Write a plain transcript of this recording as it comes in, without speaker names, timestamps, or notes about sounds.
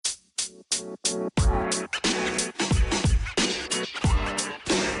Okay,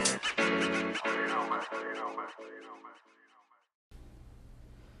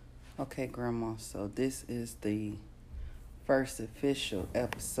 Grandma, so this is the first official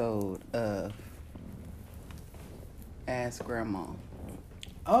episode of Ask Grandma.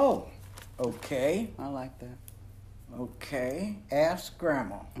 Oh, okay. I like that. Okay. Ask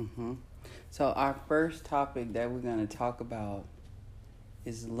Grandma. So our first topic that we're going to talk about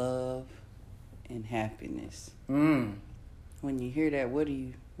is love and happiness. When you hear that, what do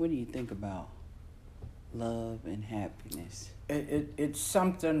you think about love and happiness? It's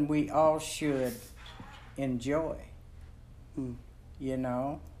something we all should enjoy. You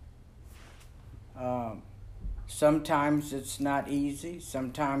know? Sometimes it's not easy.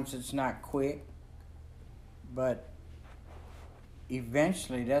 Sometimes it's not quick. But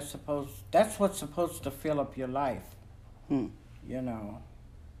eventually that's what's supposed to fill up your life. You know?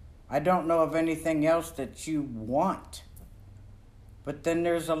 I don't know of anything else that you want. But then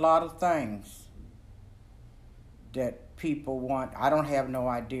there's a lot of things that people want. I don't have no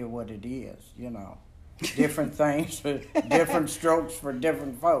idea what it is, you know. Different things for different strokes for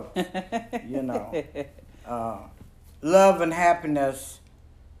different folks, you know. Love and happiness,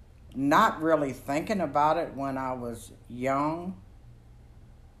 not really thinking about it when I was young.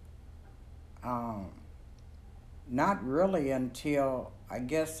 Not really until I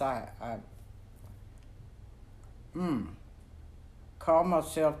guess I called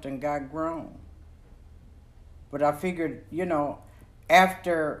myself and got grown. But I figured, you know,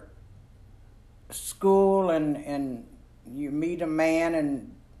 after school and you meet a man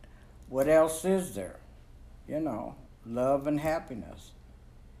and what else is there? You know, love and happiness.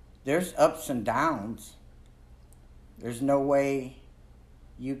 There's ups and downs. There's no way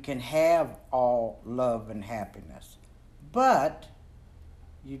you can have all love and happiness. But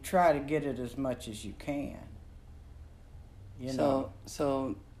you try to get it as much as you can. You know.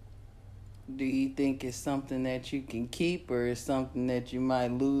 So do you think it's something that you can keep, or is something that you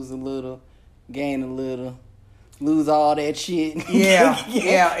might lose a little, gain a little, lose all that shit? Yeah.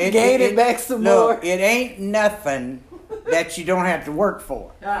 Gain it back some more. It ain't nothing that you don't have to work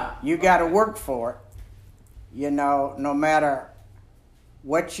for. You got to work for it. You know, no matter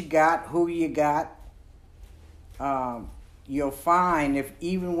what you got, who you got, you'll find if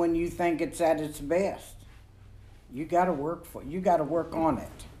even when you think it's at its best, you got to work for it. You got to work on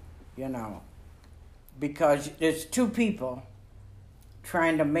it. You know, because it's two people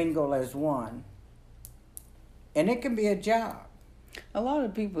trying to mingle as one, and it can be a job. A lot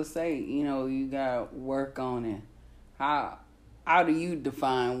of people say, you know, you got to work on it. How do you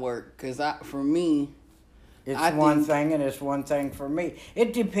define work? Because for me, it's one thing and it's one thing for me.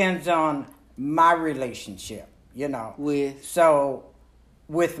 It depends on my relationship, you know. With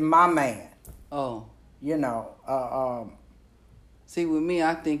my man. Oh. You know, see, with me,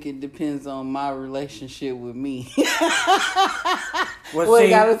 I think it depends on my relationship with me. Well, you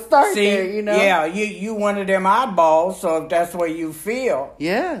gotta start there, you know? Yeah, you one of them oddballs, so if that's what you feel.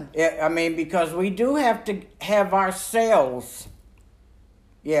 Yeah. I mean, because we do have to have ourselves.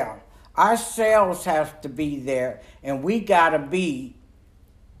 Yeah. Ourselves have to be there, and we gotta be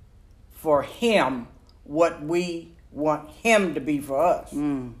for him what we want him to be for us.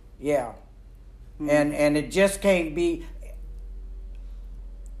 Yeah. And it just can't be.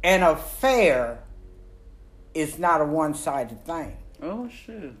 An affair is not a one-sided thing. Oh,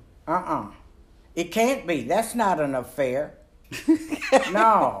 shit. It can't be. That's not an affair.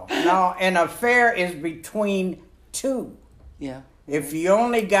 No. An affair is between two. Yeah. If you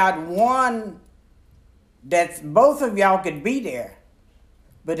only got one, that's both of y'all could be there.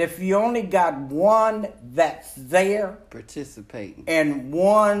 But if you only got one that's there, participating, and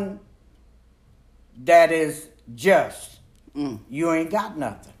one that is just, you ain't got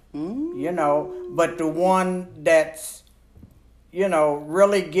nothing. You know, but the one that's, you know,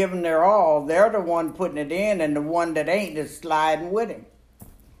 really giving their all, they're the one putting it in, and the one that ain't is sliding with him.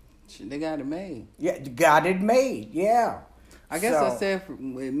 Shit, they got it made. Yeah, got it made, yeah. I guess I said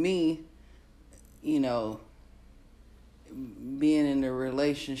with me, you know, being in a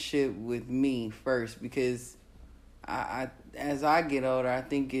relationship with me first, because I as I get older, I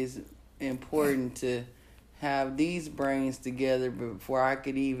think it's important to have these brains together before I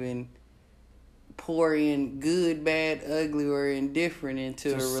could even pour in good, bad, ugly, or indifferent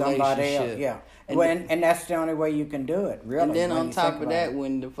into a relationship. Else, yeah. And that's the only way you can do it, really. And then on top of that,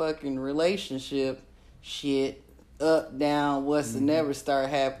 when the fucking relationship shit, up, down, what's to never start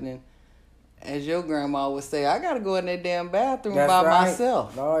happening, as your grandma would say, I gotta go in that damn bathroom by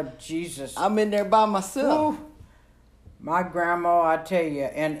myself. Lord Jesus. I'm in there by myself. Ooh. My grandma, I tell you,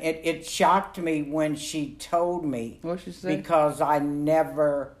 and it shocked me when she told me. What she say? Because I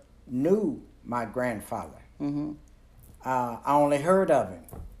never knew my grandfather. Mm-hmm. I only heard of him.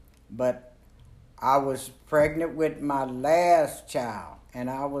 But I was pregnant with my last child, and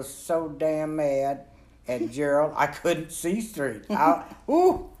I was so damn mad at Gerald, I couldn't see straight. I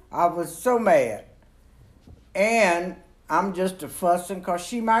was so mad. And I'm just a fussing because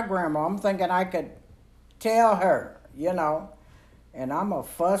she my grandma. I'm thinking I could tell her, and I'm a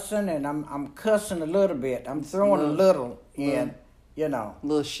fussing and I'm cussing a little bit. I'm throwing a little in,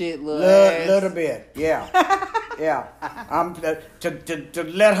 Little shit, little bit, yeah. Yeah. I'm to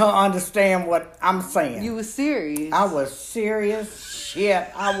let her understand what I'm saying. You was serious. I was serious. Shit,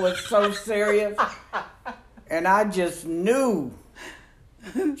 I was so serious. And I just knew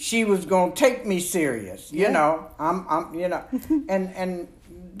she was gonna take me serious. You know. And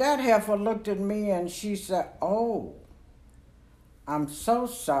that heifer looked at me and she said, "Oh, I'm so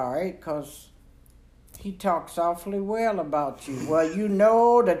sorry, 'cause he talks awfully well about you." Well,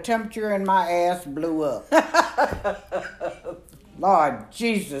 the temperature in my ass blew up. Lord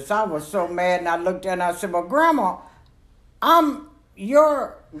Jesus, I was so mad, and I looked at her and I said, "Well, Grandma, I'm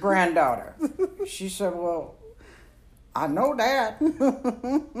your granddaughter." She said, "Well, I know that."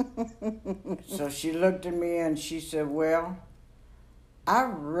 So she looked at me and she said, "Well, I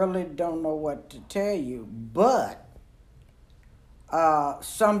really don't know what to tell you, but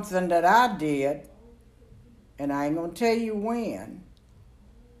something that I did, and I ain't gonna tell you when."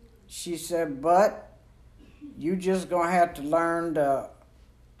 She said, "But you just gonna have to learn to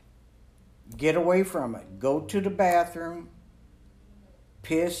get away from it. Go to the bathroom,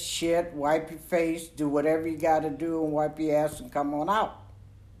 piss, shit, wipe your face, do whatever you gotta do and wipe your ass and come on out.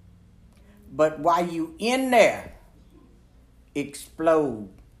 But while you in there, explode.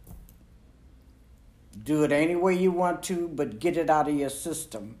 Do it any way you want to, but get it out of your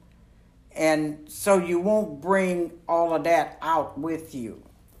system. And so you won't bring all of that out with you."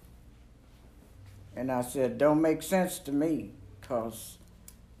 And I said, "Don't make sense to me, 'cause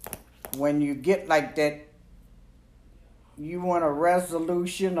when you get like that, you want a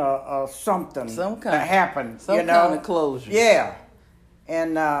resolution or something to happen. Some kind of closure." Yeah.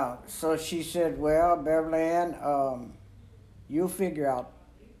 And so she said, "Well, Beverly Ann, you'll figure out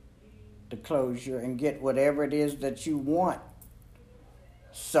the closure and get whatever it is that you want."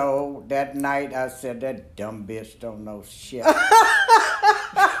 So that night I said, "That dumb bitch don't know shit."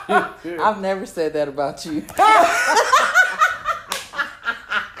 I've never said that about you.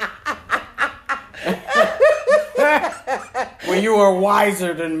 Well, you are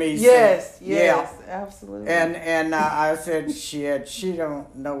wiser than me. Yes, absolutely. And I said, "Shit, she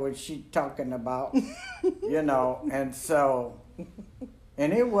don't know what she talking about," And so,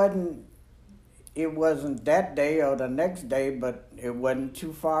 and it wasn't that day or the next day, but it wasn't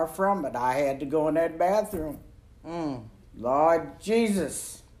too far from it. I had to go in that bathroom. Lord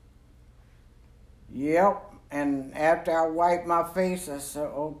Jesus. Yep. And after I wiped my face, I said,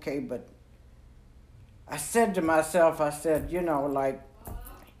 "Okay," but I said to myself, like,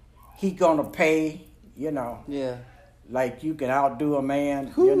 he gonna pay, Yeah. Like you can outdo a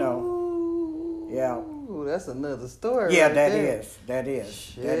man, Yeah. Ooh, that's another story. Yeah, right that there. is. That is.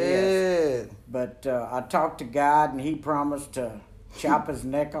 Shit. That is. But I talked to God, and he promised to chop his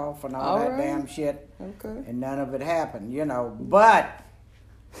neck off and all that damn shit. Okay. And none of it happened, But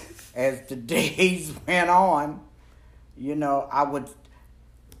as the days went on,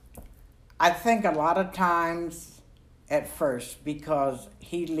 I think a lot of times at first, because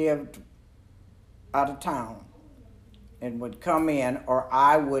he lived out of town and would come in, or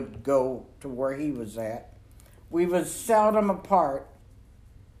I would go to where he was at, we was seldom apart,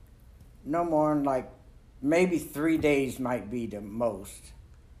 no more than like maybe 3 days might be the most.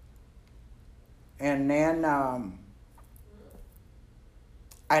 And then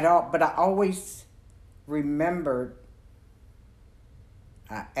but I always remembered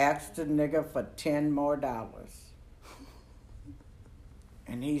I asked the nigga for $10 more.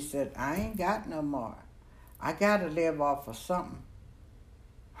 And he said, "I ain't got no more. I gotta live off of something."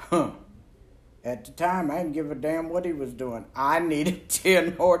 At the time, I didn't give a damn what he was doing. I needed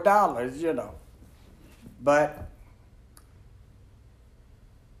 $10 more, But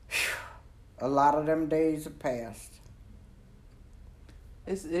a lot of them days have passed.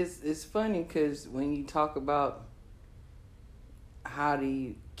 It's funny because when you talk about how do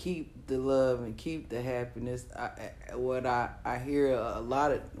you keep the love and keep the happiness, I hear a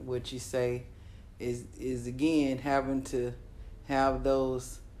lot of what you say is again having to have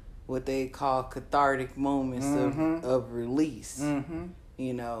those what they call cathartic moments of release, and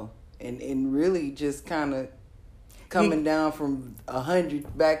really just kind of coming down from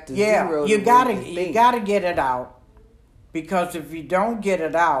 100 back to yeah, zero. you gotta get it out, because if you don't get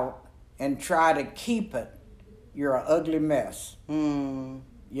it out and try to keep it, you're an ugly mess. Mm.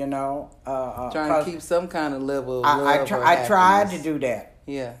 You know, trying to keep some kind of level of love or I tried to happiness. do that.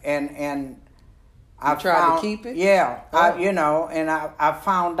 Yeah. And I tried to keep it? Yeah. Oh. I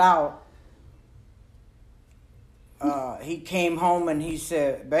found out. He came home and he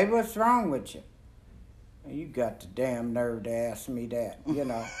said, "Baby, what's wrong with you?" You got the damn nerve to ask me that, you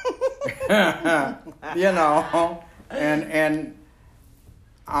know. You know, and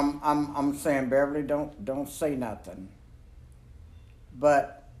I'm saying, Beverly, don't say nothing.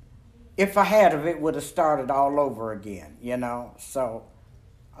 But if I had of it, would have started all over again, you know. So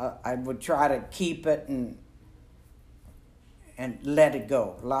I would try to keep it and let it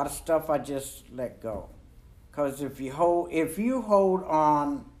go. A lot of stuff I just let go, because if you hold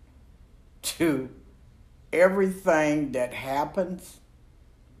on to everything that happens,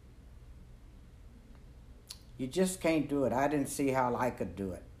 you just can't do it. I didn't see how I could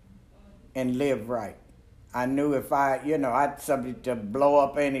do it and live right. I knew if I'd subject to blow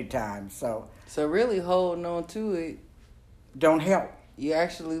up anytime. So really holding on to it don't help. You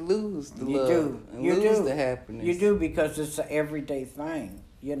actually lose the love. And you lose do. the happiness. You do, because it's an everyday thing,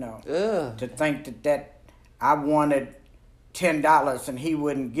 you know. Ugh. To think that I wanted $10 and he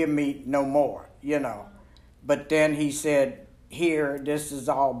wouldn't give me no more, you know. But then he said, "Here, this is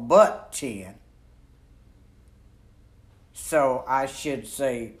all but 10. So I should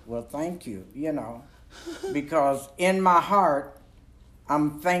say, well, thank you, you know. Because in my heart,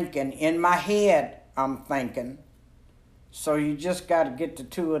 I'm thinking. In my head, I'm thinking. So you just got to get the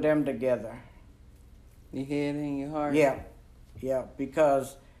two of them together. Your head and your heart? Yeah,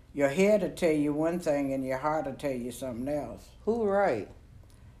 because your head will tell you one thing and your heart will tell you something else. Who right?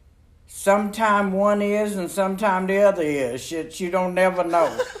 Sometime one is and sometime the other is. Shit, you don't never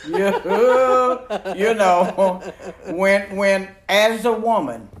know. You know, when as a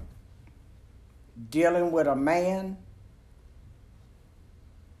woman dealing with a man,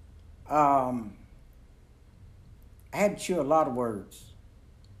 I had to chew a lot of words,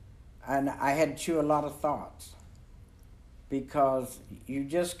 and I had to chew a lot of thoughts, because you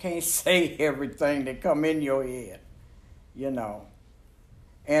just can't say everything that come in your head, you know.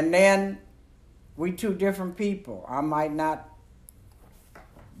 And then we two different people. I might not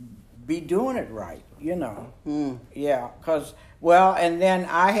be doing it right, you know. Yeah, and then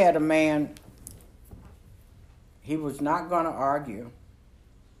I had a man, he was not going to argue.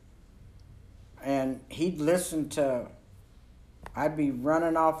 And he'd listen to, I'd be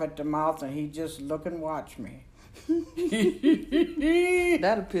running off at the mouth and he'd just look and watch me.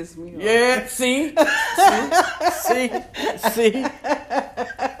 That'll piss me off. Yeah, see?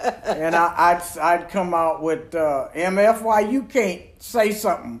 And I'd come out with, MF, why you can't say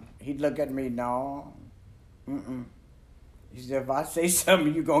something? He'd look at me, no. He said, if I say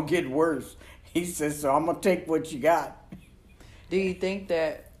something, you're going to get worse. He said, so I'm going to take what you got. Do you think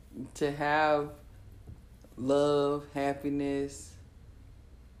that to have love, happiness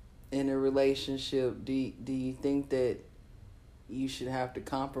in a relationship, do you think that you should have to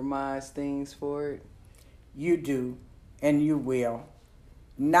compromise things for it? You do, and you will.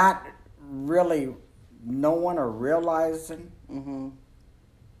 Not really knowing or realizing,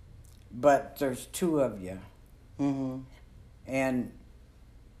 but there's two of you. And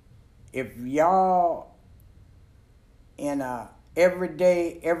if y'all in a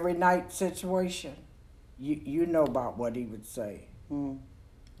everyday, every night situation, you know about what he would say.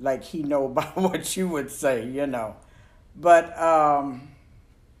 Like he know about what you would say, you know. But I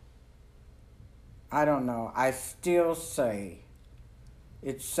don't know. I still say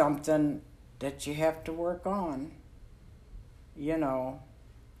it's something that you have to work on, you know.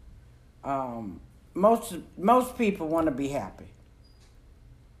 Most people want to be happy.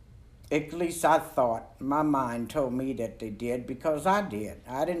 At least I thought. My mind told me that they did, because I did.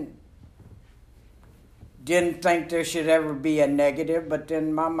 I didn't think there should ever be a negative, but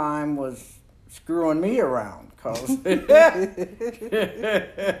then my mind was screwing me around, cause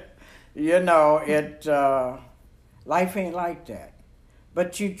you know life ain't like that.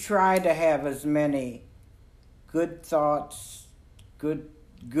 But you try to have as many good thoughts, good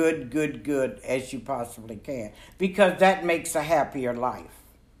as you possibly can, because that makes a happier life,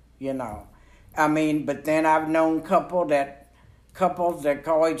 you know. I mean, but then I've known couples that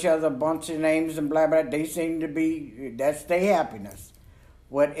call each other a bunch of names and blah blah. They seem to be, that's their happiness.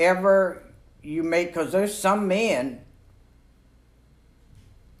 Whatever you make, because there's some men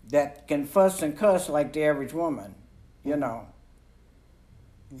that can fuss and cuss like the average woman, you know.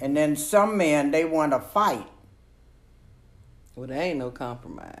 And then some men, they want to fight Well, there ain't no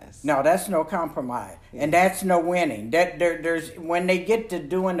compromise. No, that's no compromise, and that's no winning. There's when they get to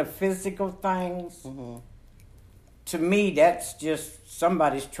doing the physical things. Mm-hmm. To me, that's just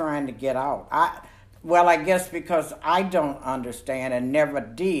somebody's trying to get out. I guess because I don't understand and never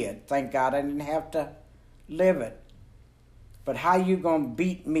did. Thank God I didn't have to live it. But how you gonna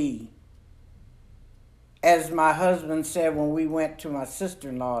beat me? As my husband said when we went to my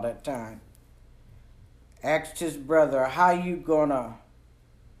sister-in-law that time, asked his brother, how you gonna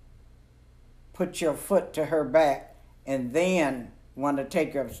put your foot to her back and then want to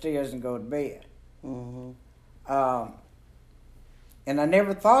take her upstairs and go to bed? Mm-hmm. And I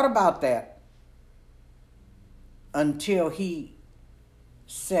never thought about that until he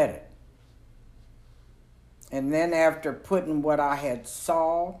said it. And then after putting what I had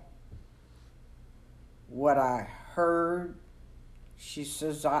saw, what I heard, she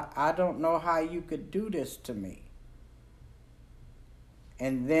says, I don't know how you could do this to me.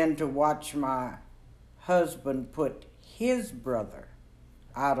 And then to watch my husband put his brother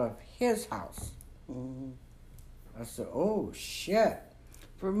out of his house. Mm-hmm. I said, oh, shit.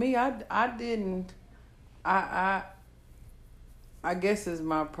 For me, I didn't. I guess it's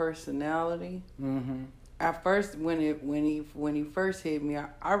my personality. Mm-hmm. At first, when he first hit me,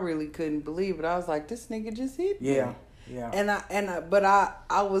 I really couldn't believe it. I was like, this nigga just hit me. Yeah. But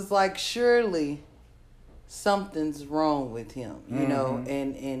I was like, surely something's wrong with him, you know.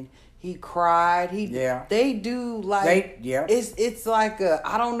 And he cried. They do like it's like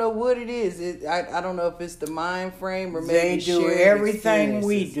I don't know what it is. I don't know if it's the mind frame or maybe they do everything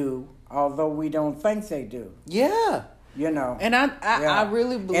we do, although we don't think they do. Yeah. You know. And I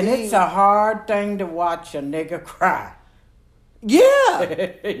really believe. And it's a hard thing to watch a nigga cry.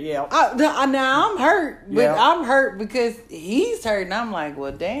 Yeah. Yeah. Now I'm hurt, but Yeah. I'm hurt because he's hurt, and I'm like,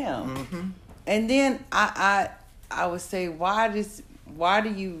 well, damn. Mm-hmm. And then I would say, why do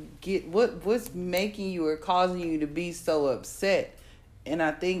you get what's making you or causing you to be so upset? And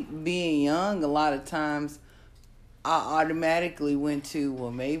I think being young, a lot of times, I automatically went to, well,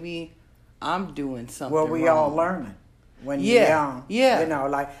 maybe I'm doing something. Well, we wrong. all learning when you're young. Yeah. You know,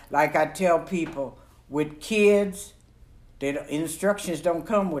 like I tell people with kids, instructions don't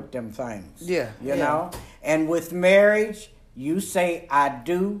come with them things. Yeah. You know? And with marriage, you say, I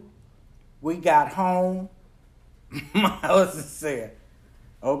do. We got home. My husband said,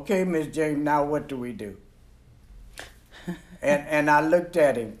 okay, Miss James, now what do we do? and I looked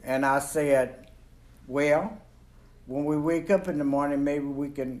at him and I said, well, when we wake up in the morning, maybe we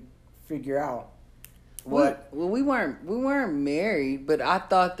can figure out what. Well, we weren't married, but I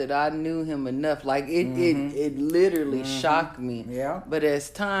thought that I knew him enough. Like it literally shocked me. Yeah. But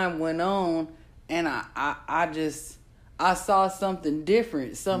as time went on, and I saw something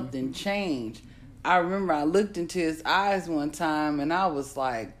different, something change. I remember I looked into his eyes one time and I was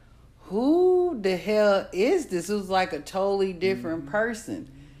like, who the hell is this? It was like a totally different person.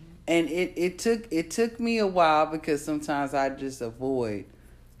 And it took me a while because sometimes I just avoid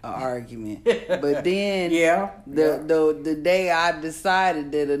an argument. But then the day I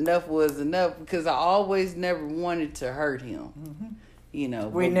decided that enough was enough, because I always never wanted to hurt him. Mm-hmm. You know,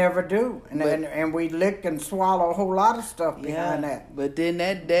 we never do, and we lick and swallow a whole lot of stuff behind that. But then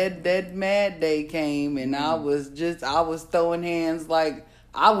that mad day came, and I was throwing hands like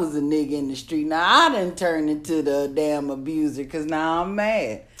I was a nigga in the street. Now I done turned into the damn abuser because now I'm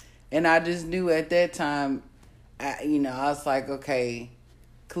mad, and I just knew at that time, I was like, okay,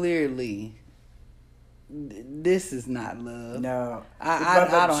 clearly, this is not love. No, I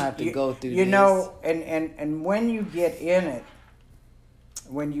don't have to go through. You know, and when you get in it.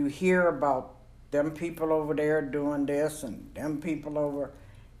 When you hear about them people over there doing this and them people over,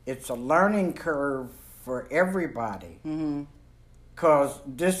 it's a learning curve for everybody. Because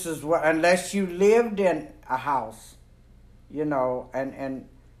this is what, unless you lived in a house, you know, and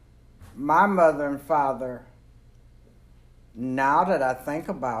my mother and father, now that I think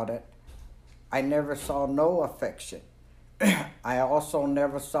about it, I never saw no affection. I also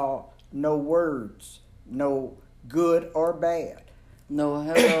never saw no words, no good or bad. No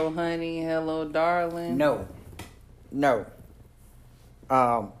hello, honey, hello, darling. No.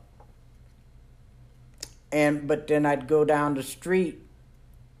 But then I'd go down the street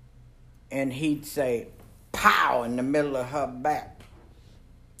and he'd say, pow, in the middle of her back.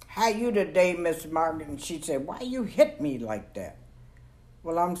 How you today, Miss Margaret? And she'd say, why you hit me like that?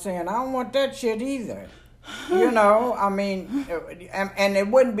 Well, I'm saying, I don't want that shit either. You know, I mean, and it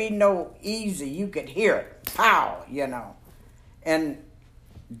wouldn't be no easy. You could hear it, pow, you know. And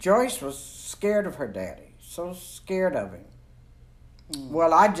Joyce was scared of her daddy, so scared of him.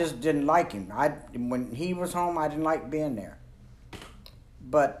 Well, I just didn't like him. When he was home, I didn't like being there.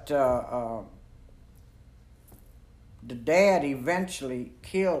 But the dad eventually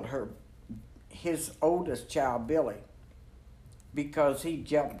killed his oldest child, Billy, because he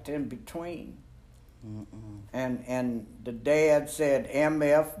jumped in between. Mm-mm. And the dad said,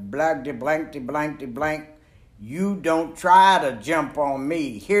 MF, blankety blankety blankety blank, you don't try to jump on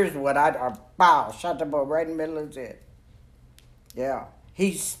me. Here's what pow, shot the boy right in the middle of his head. Yeah.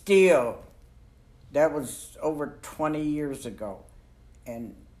 He's still, that was over 20 years ago.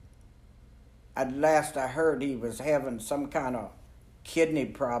 And at last I heard he was having some kind of kidney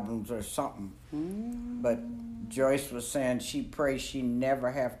problems or something. But Joyce was saying she prays she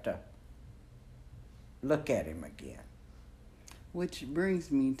never have to look at him again. Which brings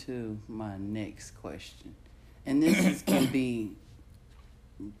me to my next question. And this can be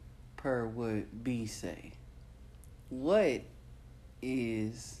per what B say. What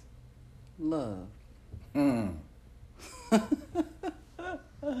is love?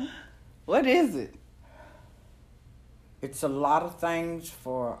 What is it? It's a lot of things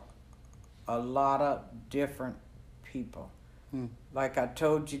for a lot of different people. Like I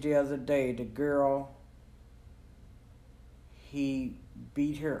told you the other day, the girl, he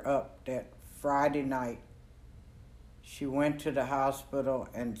beat her up that Friday night. She went to the hospital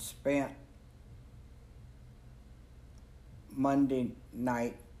and spent Monday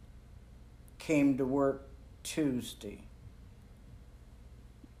night, came to work Tuesday.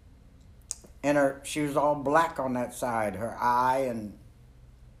 And she was all black on that side, her eye, and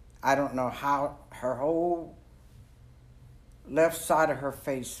I don't know how, her whole left side of her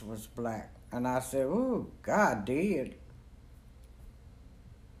face was black. And I said, ooh, God did.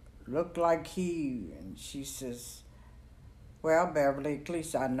 Looked like he, and she says, well, Beverly, at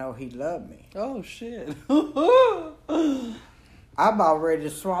least I know he loved me. Oh, shit. I'm about ready to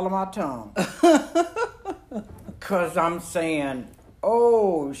swallow my tongue. Because I'm saying,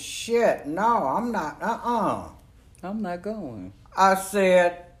 oh, shit, no, I'm not, I'm not going. I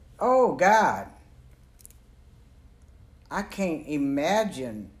said, oh, God, I can't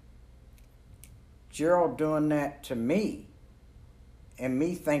imagine Gerald doing that to me and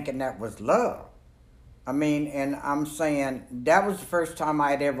me thinking that was love. I mean, and I'm saying that was the first time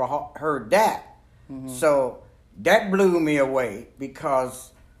I'd ever heard that. Mm-hmm. So that blew me away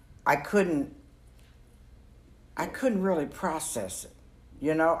because I couldn't really process it.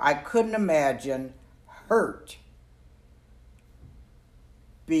 You know, I couldn't imagine hurt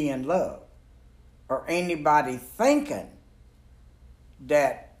being love or anybody thinking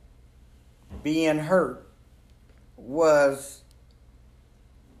that being hurt was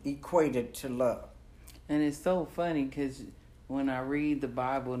equated to love. And it's so funny because when I read the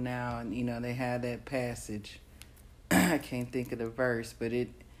Bible now, and you know they have that passage, I can't think of the verse, but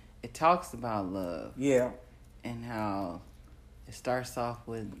it talks about love. Yeah. And how it starts off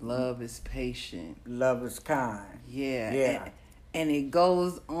with love is patient, love is kind. Yeah. Yeah. And it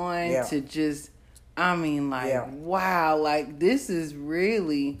goes on to just, I mean, like, wow, like this is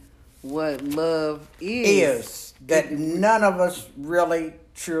really what love is. That none of us really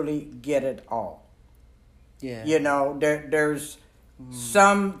truly get it all. Yeah. You know, there's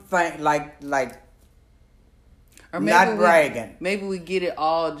something like or maybe not bragging. Maybe we get it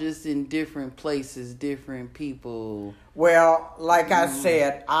all just in different places, different people. Well, like I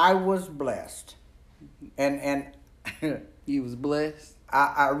said, I was blessed. And you was blessed?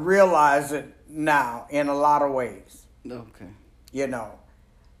 I realize it now in a lot of ways. Okay. You know.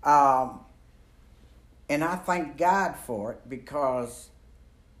 And I thank God for it because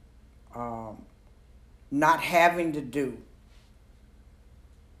not having to do,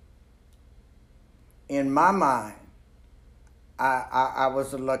 in my mind, I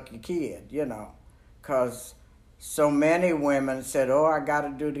was a lucky kid, you know, because so many women said, oh, I got to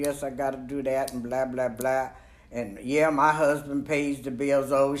do this, I got to do that, and blah, blah, blah. And, yeah, my husband pays the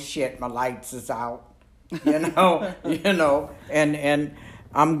bills. Oh, shit, my lights is out, you know, and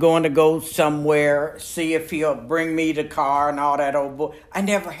I'm going to go somewhere, see if he'll bring me the car and all that old bull. I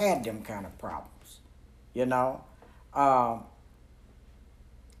never had them kind of problems. You know, I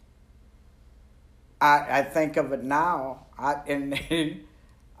think of it now,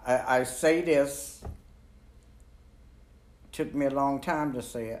 I say this, took me a long time to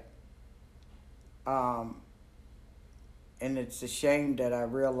say it, and it's a shame that I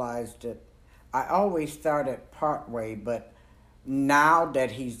realized it. I always started part way, but now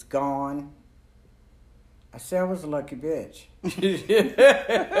that he's gone, I say I was a lucky bitch.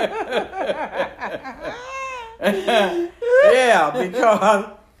 Yeah,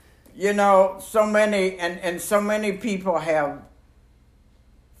 because, you know, so many, and so many people have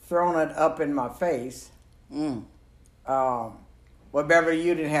thrown it up in my face. Well, Beverly,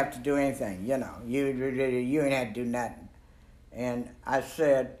 you didn't have to do anything. You know, you ain't had to do nothing. And I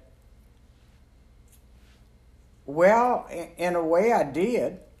said, well, in a way, I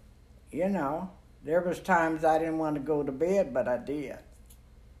did. You know, there was times I didn't want to go to bed, but I did.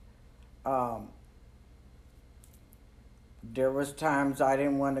 There was times I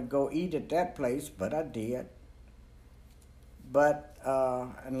didn't want to go eat at that place, but I did. But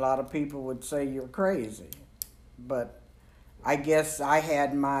and a lot of people would say you're crazy. But I guess I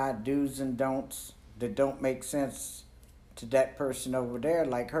had my do's and don'ts that don't make sense to that person over there,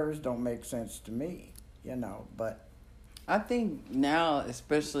 like hers don't make sense to me, you know. But I think now,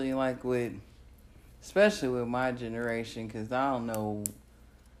 especially with my generation, because I don't know,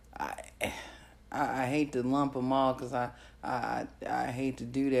 I hate to lump them all because I hate to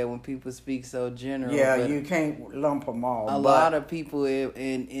do that when people speak so general. Yeah, you can't lump them all. A lot of people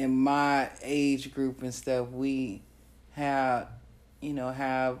in my age group and stuff, we have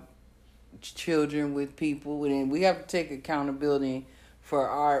children with people, and we have to take accountability for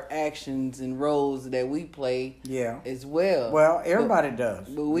our actions and roles that we play. Yeah. As well. Well, everybody does.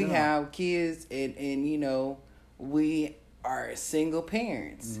 But we have kids, and we are single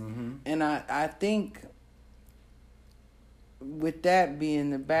parents, and I think with that being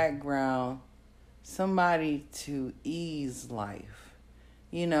the background, somebody to ease life,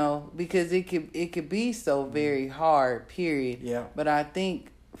 because it could be so very hard, period. Yeah. But I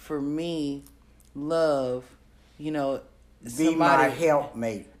think for me, love, be my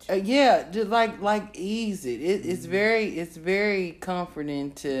helpmate. Yeah, just like ease it. It's very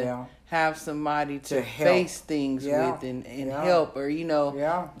comforting to have somebody to face things with and help, or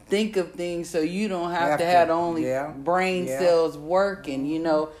think of things so you don't have to have only brain cells working,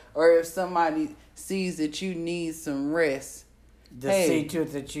 or if somebody sees that you need some rest, see to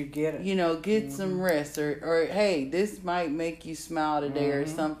it that you get it. Get some rest, or hey, this might make you smile today, or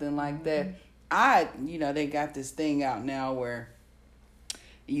something like that. They got this thing out now where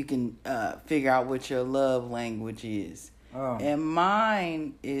you can figure out what your love language is. Oh. And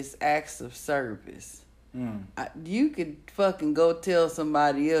mine is acts of service. You could fucking go tell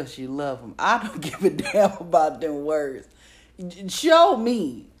somebody else you love them. I don't give a damn about them words. Show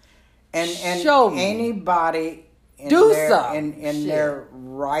me. And show me. Anybody in their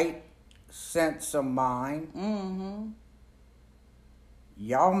right sense of mind,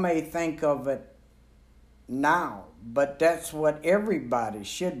 y'all may think of it now, but that's what everybody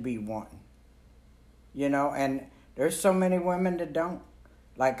should be wanting. And there's so many women that don't.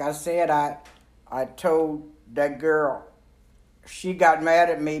 Like I said, I told that girl, she got mad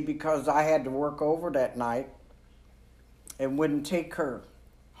at me because I had to work over that night and wouldn't take her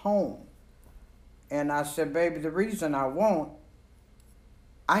home. And I said, baby, the reason I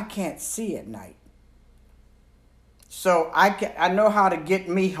can't see at night. So I know how to get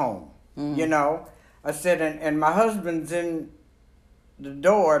me home, I said, and my husband's in the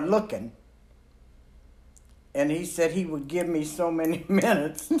door looking, and he said he would give me so many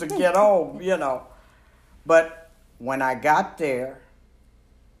minutes to get home, But when I got there,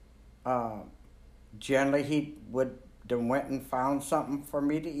 generally he would have went and found something for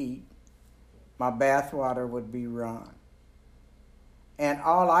me to eat. My bath water would be run. And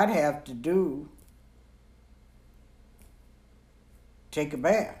all I'd have to do, take a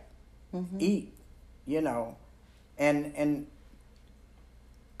bath, eat, and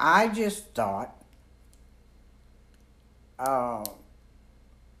I just thought all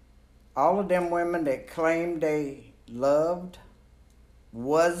of them women that claimed they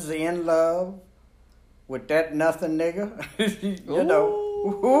was in love with that nothing nigga,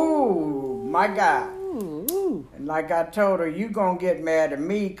 ooh, my God. Ooh. And like I told her, you gonna get mad at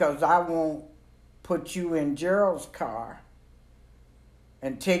me because I won't put you in Gerald's car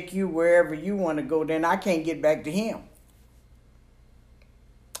and take you wherever you want to go, then I can't get back to him.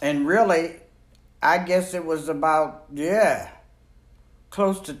 And really, I guess it was about,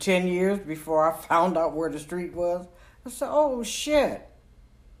 close to 10 years before I found out where the street was. I said, oh, shit.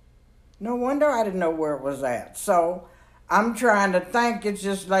 No wonder I didn't know where it was at. So I'm trying to think it's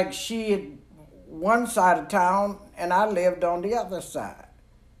just like she had one side of town and I lived on the other side.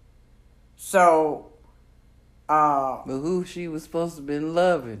 So... but who she was supposed to have been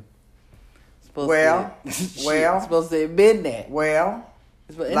loving? Supposed to have been that. Well,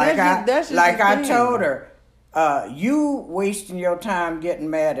 I told her, you wasting your time getting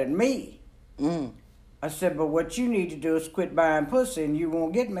mad at me. I said, but what you need to do is quit buying pussy and you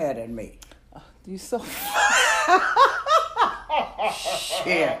won't get mad at me. Oh, you so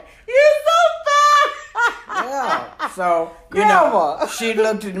shit. You so yeah. So, Grandma. She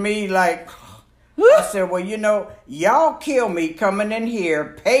looked at me like, I said, well, y'all kill me coming in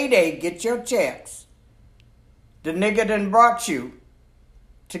here, payday, get your checks. The nigga done brought you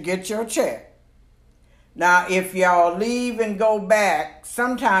to get your check. Now, if y'all leave and go back,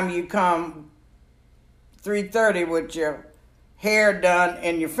 sometime you come 3:30 with your hair done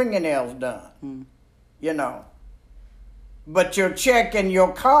and your fingernails done, But your check in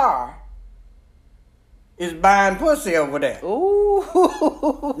your car is buying pussy over there.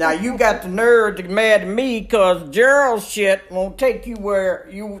 Ooh. Now, you got the nerve to be mad at me because Gerald's shit won't take you where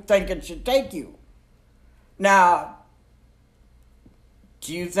you think it should take you. Now,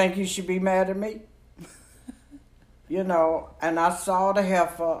 do you think you should be mad at me? And I saw the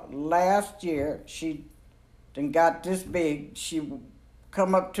heifer last year. She done got this big. She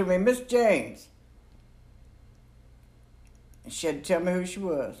come up to me, Miss James. She had to tell me who she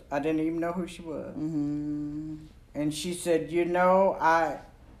was. I didn't even know who she was. Mm-hmm. And she said, I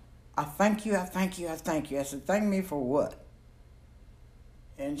thank you, I thank you, I thank you. I said, thank me for what?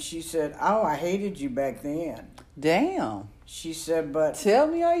 And she said, oh, I hated you back then. Damn. She said, but... Tell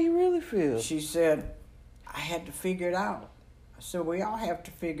me how you really feel. She said, I had to figure it out. I said, we all have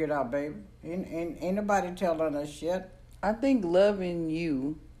to figure it out, baby. Ain't nobody telling us shit. I think loving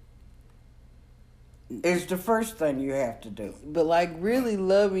you is the first thing you have to do. But really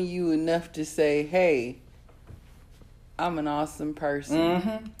loving you enough to say, hey, I'm an awesome person.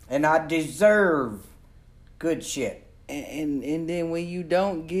 Mm-hmm. And I deserve good shit. And then when you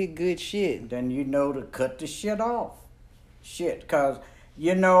don't get good shit, then to cut the shit off. Shit, because,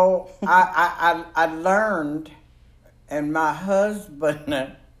 I learned, and my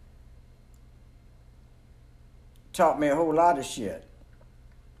husband taught me a whole lot of shit.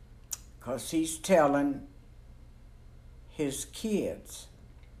 Because he's telling his kids,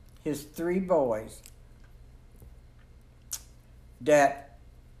 his 3 boys, that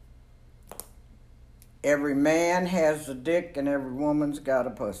every man has a dick and every woman's got a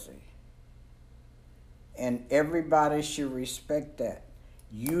pussy. And everybody should respect that.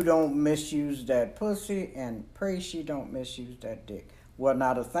 You don't misuse that pussy, and pray she don't misuse that dick. Well,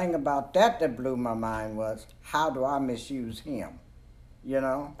 now the thing about that blew my mind was, how do I misuse him?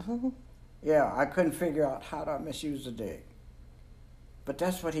 Yeah, I couldn't figure out how to misuse a dick. But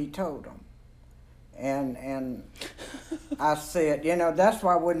that's what he told them. And I said, that's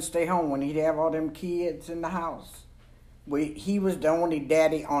why I wouldn't stay home when he'd have all them kids in the house. He was the only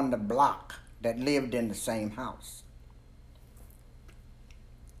daddy on the block that lived in the same house.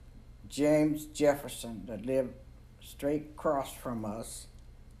 James Jefferson, that lived straight across from us.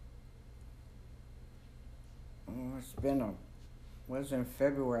 Was in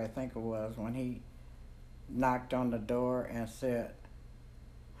February, I think it was, when he knocked on the door and said,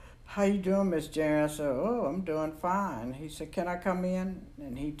 how you doing, Miss James? I said, oh, I'm doing fine. He said, can I come in?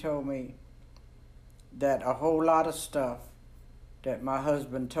 And he told me that a whole lot of stuff that my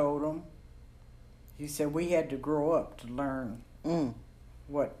husband told him, he said we had to grow up to learn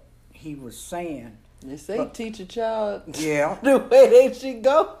what he was saying. They say teach a child the way they should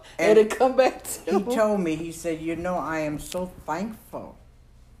go and it come back to him. He told me, he said, I am so thankful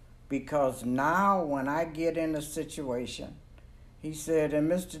because now when I get in a situation, he said,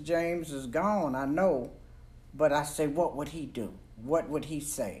 and Mr. James is gone, I know, but I say, what would he do? What would he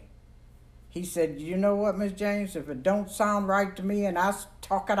say? He said, you know what, Miss James, if it don't sound right to me and I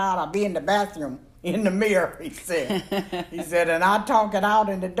talk it out, I'll be in the bathroom in the mirror, he said. He said, and I talk it out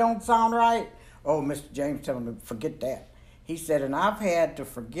and it don't sound right. Oh, Mr. James told me, forget that. He said, and I've had to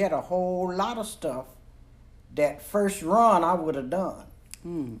forget a whole lot of stuff that first run I would have done.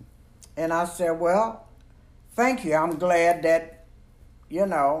 And I said, well, thank you. I'm glad that,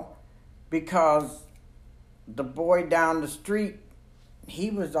 because the boy down the street, he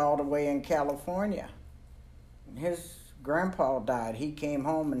was all the way in California. His grandpa died. He came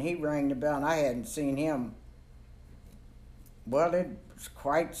home and he rang the bell, and I hadn't seen him. Well, it was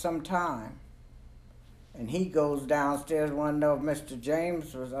quite some time. And he goes downstairs, wanted to know if Mr.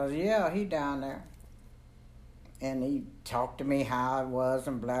 James was. I said, yeah, he down there. And he talked to me how I was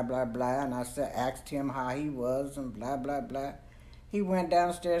and blah, blah, blah. And I asked him how he was and blah, blah, blah. He went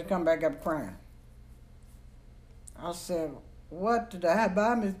downstairs, come back up crying. I said, what did I have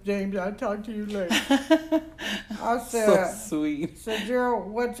by, Miss James? I'll talk to you later. I said, so sweet. I said,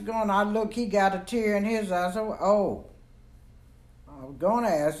 Gerald, what's going on? Look, he got a tear in his eye. I said, oh. I was going to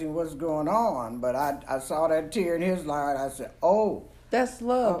ask him what's going on, but I saw that tear in his eye. I said, oh. That's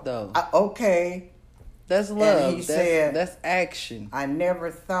love, though. Okay. That's love. And he said, that's action. I never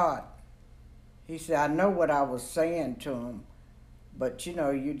thought. He said, I know what I was saying to him, but,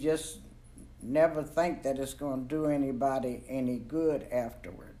 you just never think that it's going to do anybody any good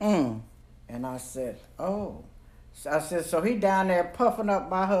afterwards. And I said, oh. So I said, so he down there puffing up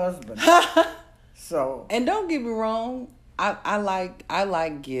my husband. So. And don't get me wrong, I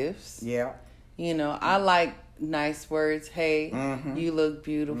like gifts. Yeah. You know, I like nice words. Hey, you look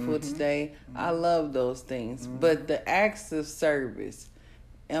beautiful today. I love those things. But the acts of service,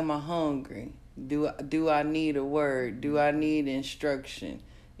 am I hungry? Do I need a word? Do I need instruction?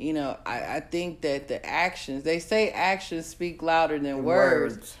 You know, I think that the actions, they say actions speak louder than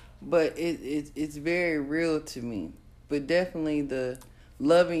words, but it's very real to me. But definitely the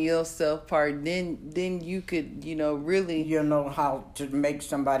loving yourself part, then you could, you know, really... You know how to make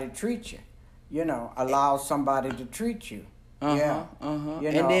somebody treat you. You know, allow somebody to treat you. Yeah. You know,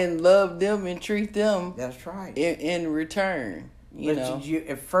 and then love them and treat them. That's right. In return, you know.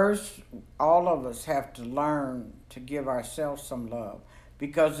 At first, all of us have to learn to give ourselves some love.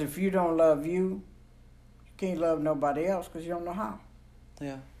 Because if you don't love you can't love nobody else because you don't know how.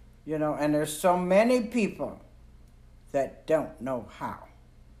 Yeah. You know, and there's so many people that don't know how.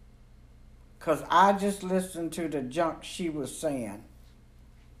 Because I just listened to the junk she was saying.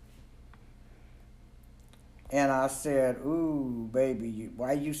 And I said, ooh, baby,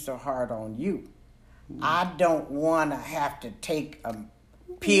 why you so hard on you? I don't want to have to take a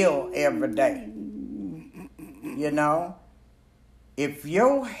pill every day. You know? If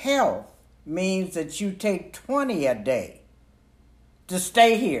your health means that you take 20 a day to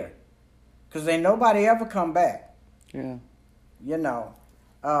stay here, because ain't nobody ever come back. Yeah. You know,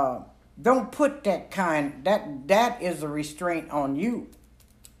 don't put that is a restraint on you.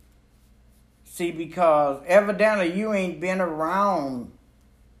 See, because evidently you ain't been around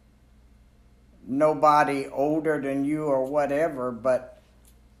nobody older than you or whatever, but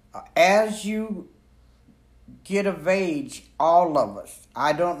as you get of age, all of us,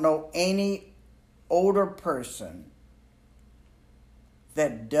 I don't know any older person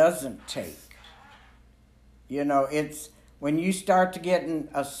that doesn't take. You know, it's when you start to get in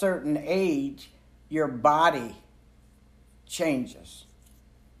a certain age, your body changes.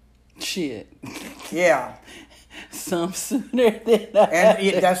 Shit. Yeah. Some sooner than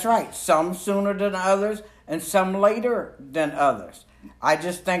others. And that's right. Some sooner than others and some later than others. I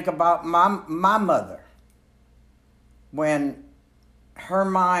just think about my mother. When her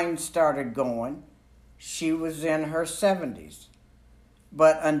mind started going, she was in her 70s.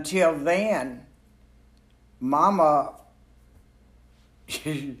 But until then, Mama,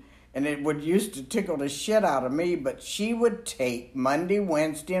 and it would used to tickle the shit out of me, but she would take Monday,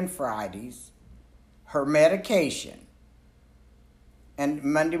 Wednesday, and Fridays her medication. And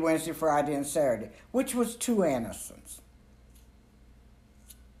Monday, Wednesday, Friday, and Saturday, which was 2 Anisons.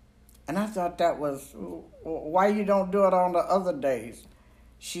 And I thought that was, why you don't do it on the other days?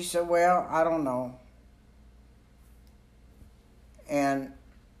 She said, well, I don't know. And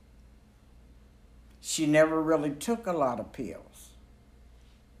she never really took a lot of pills.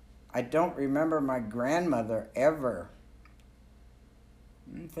 I don't remember my grandmother ever.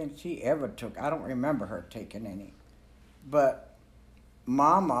 I don't think she ever took, I don't remember her taking any. But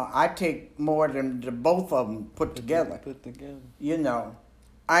Mama, I take more than the both of them put together. You know.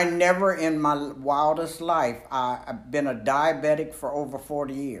 I never in my wildest life, I've been a diabetic for over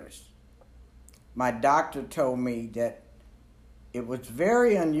 40 years. My doctor told me that it was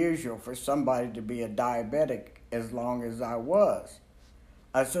very unusual for somebody to be a diabetic as long as I was.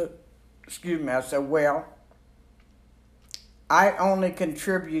 I said, well, I only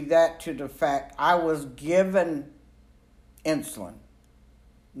contribute that to the fact I was given insulin,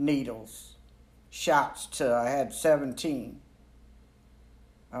 needles, shots till I had 17.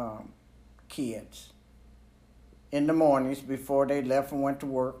 Kids in the mornings before they left and went to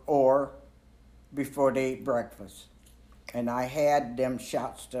work or before they ate breakfast. And I had them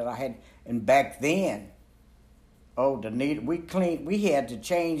shots that I had. And back then, the needle, we had to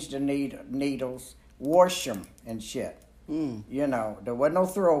change the needles, wash them and shit. You know, there wasn't no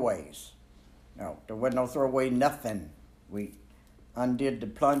throwaways. No, there wasn't no throwaway nothing. We undid the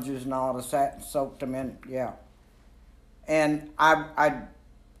plungers and all of that and soaked them in, yeah. And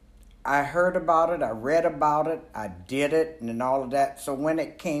I heard about it, I read about it, I did it, and all of that. So when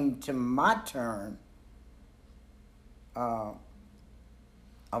it came to my turn, I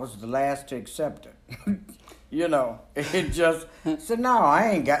was the last to accept it. You know, it just said, no,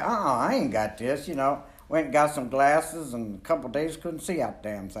 I ain't got this, you know. Went and got some glasses, and a couple of days couldn't see out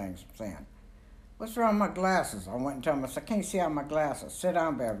damn things. I'm saying, what's wrong with my glasses? I went and told him, I said, I can't see out my glasses. Sit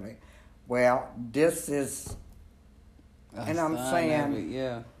down, Beverly. Well, this is... And I'm saying,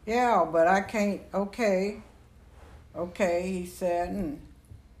 yeah, but I can't, okay, he said.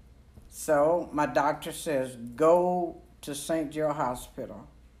 So my doctor says, go to St. Joe Hospital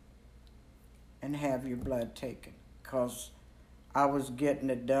and have your blood taken. Because I was getting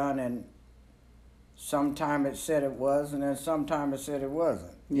it done, and sometime it said it was, and then sometime it said it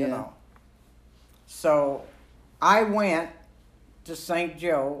wasn't, you know. So I went to St.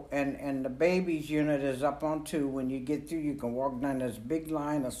 Joe, and the babies unit is up on 2. When you get through, you can walk down this big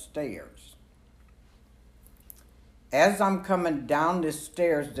line of stairs. As I'm coming down the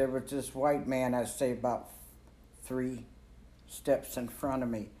stairs, there was this white man, I'd say about 3 steps in front of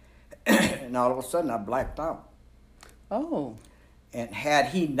me. And all of a sudden, I blacked out. Oh. And had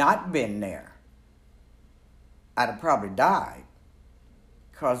he not been there, I'd have probably died.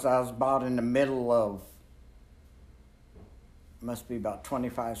 Because I was about in the middle of, must be about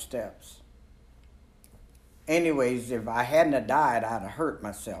 25 steps. Anyways, if I hadn't have died, I'd have hurt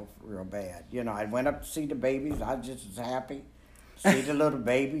myself real bad. You know, I went up to see the babies. I just was happy to see the little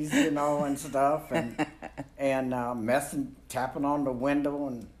babies, you know, and stuff. And messing, tapping on the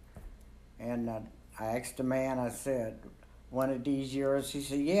window. And I asked the man, I said, one of these yours? He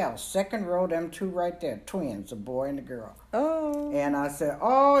said, yeah, second row, them 2 right there, twins, a boy and a girl. Oh. And I said,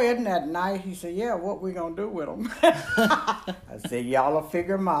 oh, isn't that nice? He said, yeah, what we going to do with them? I said, y'all will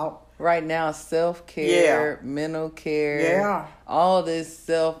figure them out. Right now, self-care, mental care, all this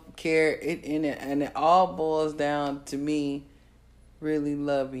self-care, and it all boils down to me really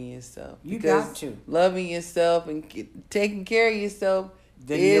loving yourself. You got to. Loving yourself and taking care of yourself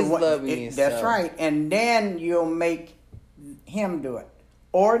is loving yourself. That's right. And then you'll make him do it.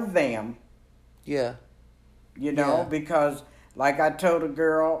 Or them. Yeah. You know, because like I told a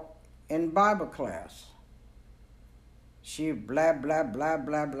girl in Bible class, she blah, blah, blah,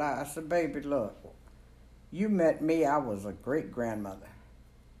 blah, blah. I said, baby, look, you met me, I was a great-grandmother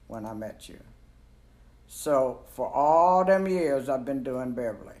when I met you. So for all them years I've been doing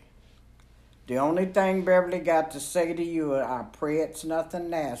Beverly, the only thing Beverly got to say to you, I pray it's nothing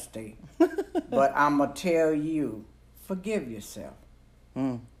nasty, but I'm going to tell you, forgive yourself.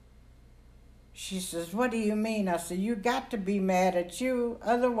 She says, what do you mean? I said, you got to be mad at you,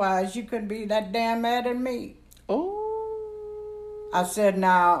 otherwise you couldn't be that damn mad at me. Oh. I said,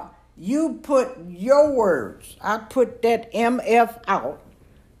 now, you put your words. I put that MF out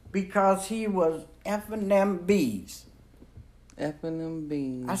because he was effing them bees. Effing them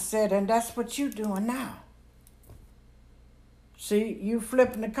bees. I said, and that's what you doing now. See, you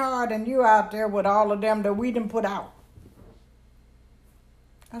flipping the card and you out there with all of them that we done put out.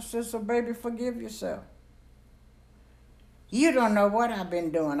 I said, so baby, forgive yourself. You don't know what I've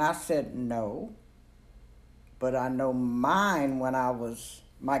been doing. I said, no. But I know mine when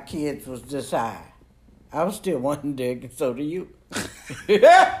my kids was this high. I was still one dig, and so do you.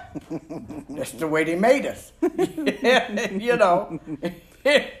 That's the way they made us. You know,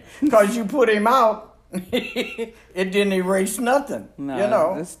 because you put him out, it didn't erase nothing. No, you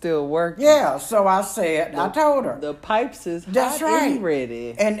know, it's still working. Yeah, so I said, I told her. The pipes is hot that's right. and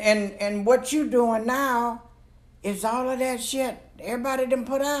ready. And what you doing now is all of that shit everybody done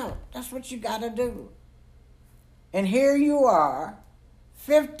put out. That's what you got to do. And here you are,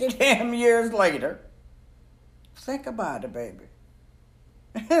 50 damn years later. Think about it, baby.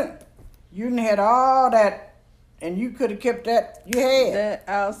 You done had all that, and you could have kept that you had. That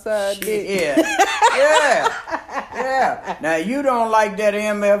outside dick. Yeah. Now, you don't like that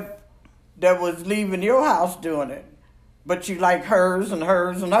MF that was leaving your house doing it, but you like hers and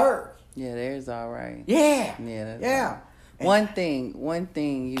hers and hers. Yeah, theirs all right. Yeah. Yeah. One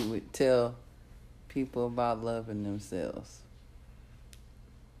thing you would tell people about loving themselves.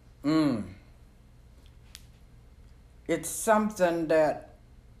 It's something that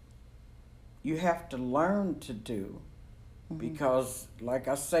you have to learn to do because, like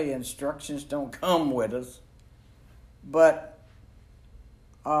I say, instructions don't come with us. But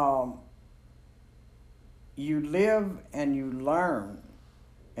you live and you learn.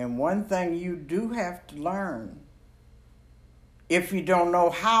 And one thing you do have to learn, if you don't know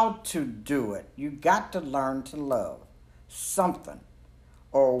how to do it, you got to learn to love something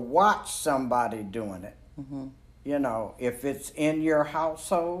or watch somebody doing it. You know, if it's in your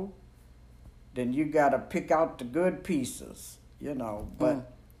household, then you got to pick out the good pieces, you know.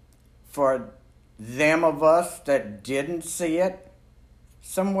 But for them of us that didn't see it,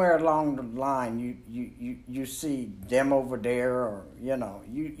 somewhere along the line you see them over there, or, you know,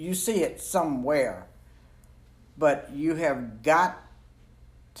 you see it somewhere. But you have got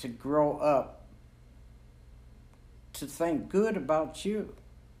to grow up to think good about you.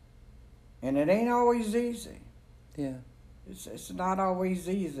 And it ain't always easy. Yeah. It's not always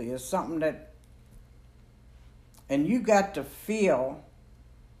easy. It's something that... And you got to feel,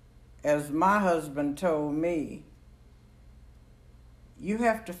 as my husband told me, you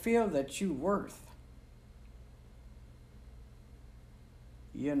have to feel that you're worth,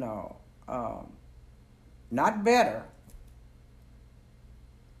 you know, not better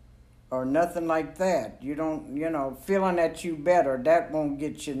or nothing like that. You don't, feeling that you better, that won't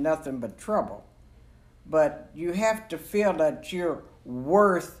get you nothing but trouble. But you have to feel that you're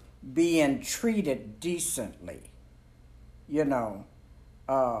worth being treated decently,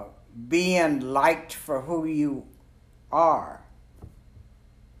 being liked for who you are.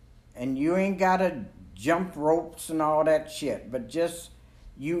 And you ain't got to jump ropes and all that shit, but just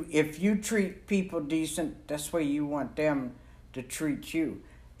if you treat people decent, that's the way you want them to treat you.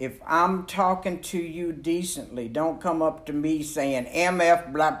 If I'm talking to you decently, don't come up to me saying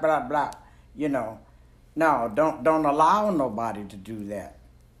MF blah blah blah. No, don't allow nobody to do that.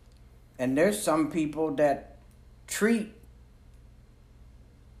 And there's some people that treat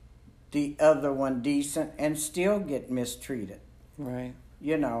the other one decent and still get mistreated. Right.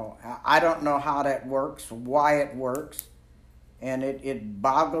 I don't know how that works, why it works. And it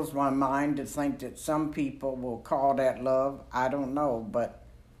boggles my mind to think that some people will call that love. I don't know, but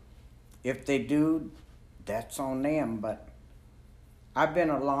if they do, that's on them. But I've been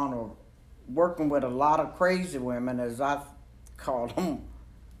working with a lot of crazy women, as I call them.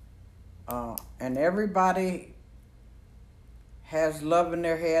 And everybody has love in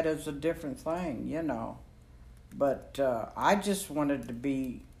their head as a different thing, But I just wanted to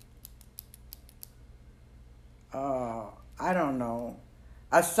be, I don't know.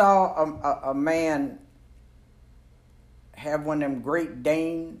 I saw a man have one of them Great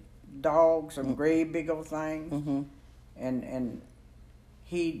Dane dogs, some great big old things, mm-hmm. and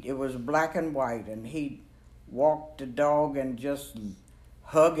it was black and white, and he walked the dog and just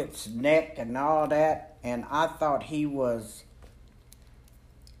hug its neck and all that, and I thought he was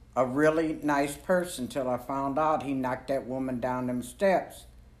a really nice person till I found out he knocked that woman down them steps,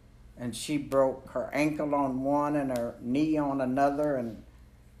 and she broke her ankle on one and her knee on another, and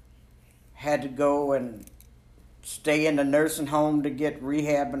had to go and stay in the nursing home to get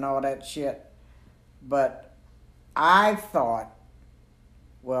rehab and all that shit. But I thought,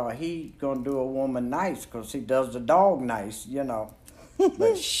 well, he gonna do a woman nice because he does the dog nice,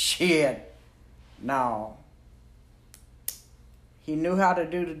 But shit, no. He knew how to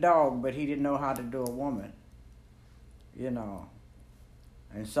do the dog, but he didn't know how to do a woman,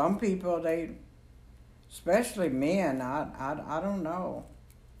 And some people, especially men, I don't know.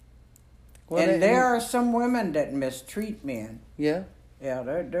 Well, and there are some women that mistreat men. Yeah. Yeah,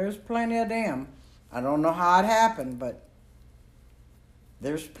 there's plenty of them. I don't know how it happened, but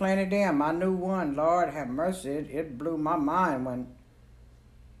there's plenty of them. I knew one, Lord have mercy, it blew my mind when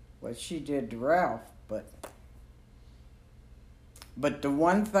what she did to Ralph. But the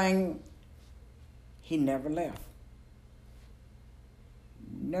one thing, he never left.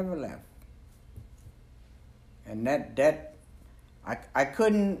 Never left. And that I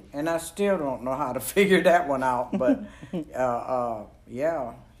couldn't, and I still don't know how to figure that one out, but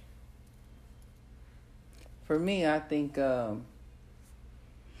yeah. For me, I think,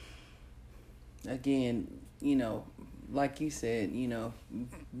 again, like you said,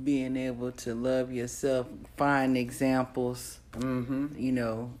 being able to love yourself, find examples. Mm-hmm.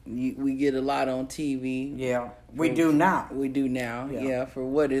 We get a lot on TV. Yeah, we do now. Yeah, for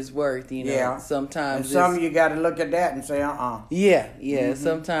what it's worth. Yeah. Sometimes and some you got to look at that and say, Yeah. Mm-hmm.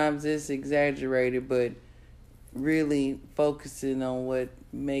 Sometimes it's exaggerated, but really focusing on what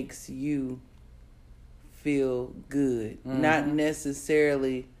makes you feel good, Mm-hmm. not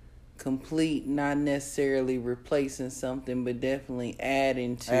necessarily complete, not necessarily replacing something, but definitely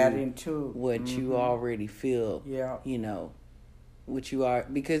adding to what mm-hmm. you already feel. Yeah. What you are,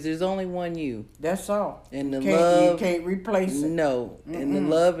 because there's only one you. That's all. And the love, you can't replace it. No. Mm-mm. And the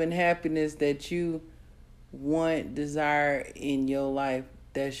love and happiness that you want, desire in your life,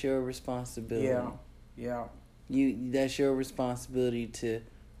 that's your responsibility. Yeah. That's your responsibility to,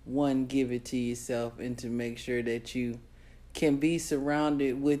 one, give it to yourself, and to make sure that you can be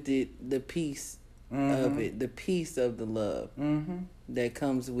surrounded with it, the peace mm-hmm. of it, the peace of the love mm-hmm. that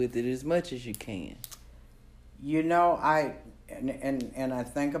comes with it, as much as you can. And I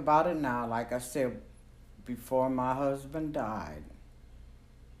think about it now, like I said, before my husband died,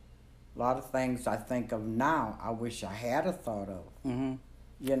 a lot of things I think of now, I wish I had a thought of, Mm-hmm.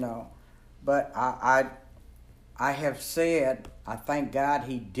 But I have said, I thank God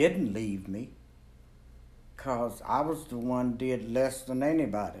he didn't leave me, because I was the one did less than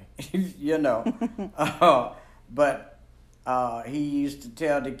anybody, But he used to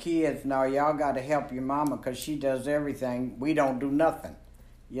tell the kids, no, y'all got to help your mama because she does everything. We don't do nothing,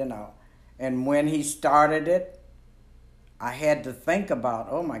 And when he started it, I had to think about,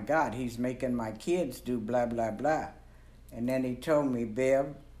 oh my God, he's making my kids do blah, blah, blah. And then he told me,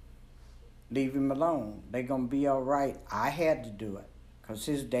 Bev, leave him alone. They're going to be all right. I had to do it because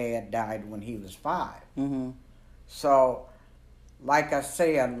his dad died when he was 5. Mm-hmm. So, like I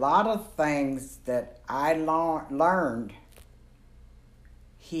say, a lot of things that I learned,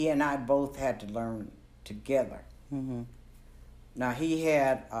 he and I both had to learn together. Mm-hmm. Now, he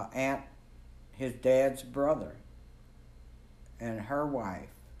had an aunt, his dad's brother, and her wife,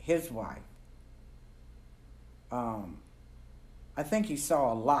 his wife. I think he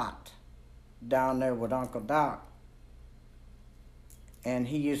saw a lot down there with Uncle Doc. And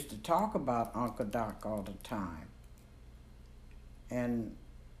he used to talk about Uncle Doc all the time. And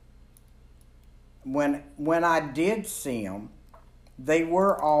when I did see them, they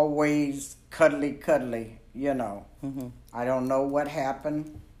were always cuddly, you know. Mm-hmm. I don't know what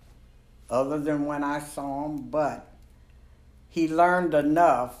happened other than when I saw him, but he learned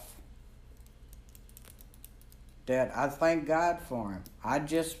enough that I thank God for him. I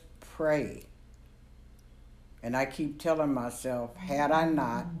just pray. And I keep telling myself, had I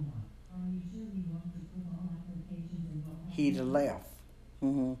not, he'd have left.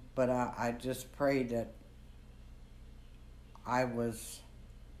 Mm-hmm. But I just pray that I was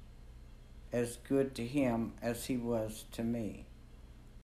as good to him as he was to me.